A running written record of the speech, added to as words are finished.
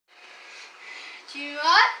Do you know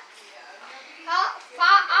what?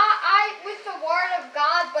 Fight with the Word of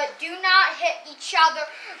God, but do not hit each other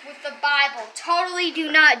with the Bible. Totally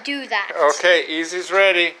do not do that. Okay, Easy's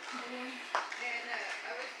ready.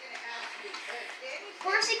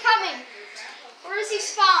 Where's he coming? Where does he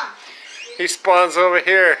spawn? He spawns over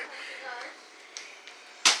here.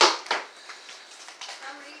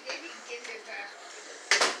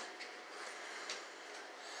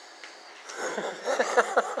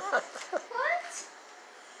 What?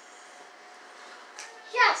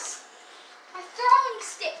 Yes. My throwing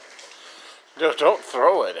stick. No, don't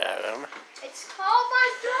throw it at him. It's called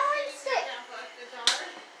my throwing stick.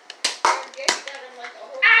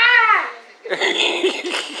 Ah!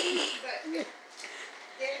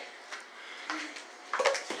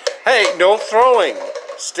 Hey, no throwing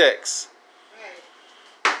sticks.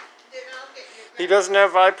 He doesn't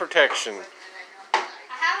have eye protection. I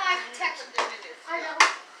have eye protection. I know.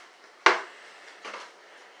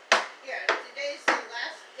 Yeah, today's the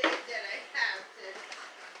last day that I have to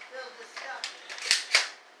build the stuff.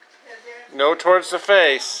 No towards the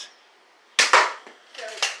face.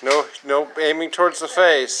 No aiming towards the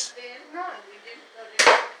face.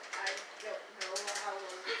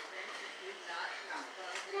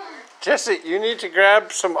 Jesse, you need to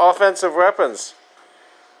grab some offensive weapons.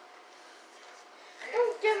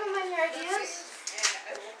 Don't give him any ideas.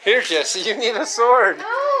 Here, Jesse, you need a sword.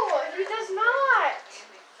 No, he does not.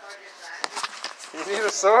 You need a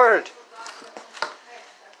sword.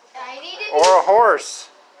 I need it. Or a horse.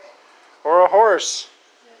 Or a horse.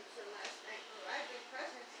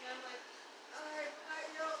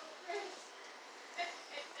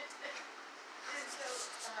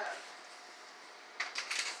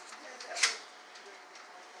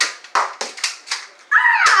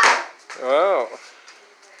 Oh.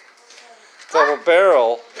 Double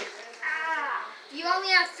barrel. You only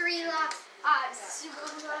have 3 left.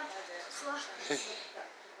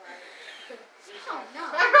 Oh no.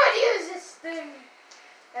 I'm going to use this thing.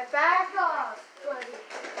 Back off, buddy.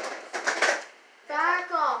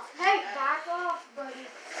 Back off. Hey, back off, buddy.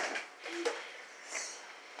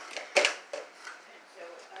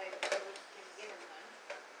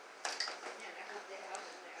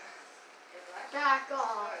 Back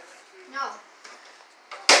off. No.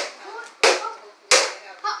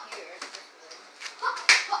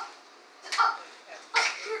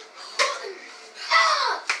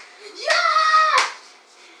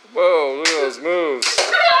 Whoa, look at those moves.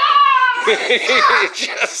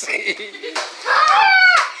 Jesse.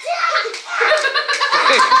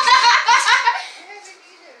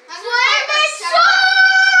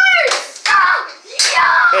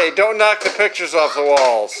 Hey, don't knock the pictures off the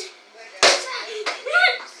walls.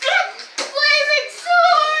 Flaming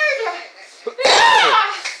sword!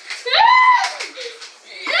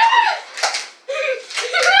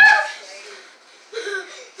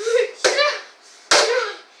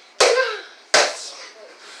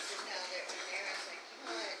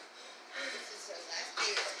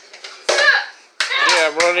 Yeah,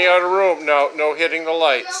 I'm running out of room. No hitting the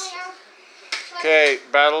lights. Okay,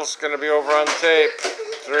 battle's gonna be over on the tape.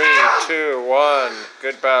 3, 2, 1.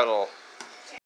 Good battle.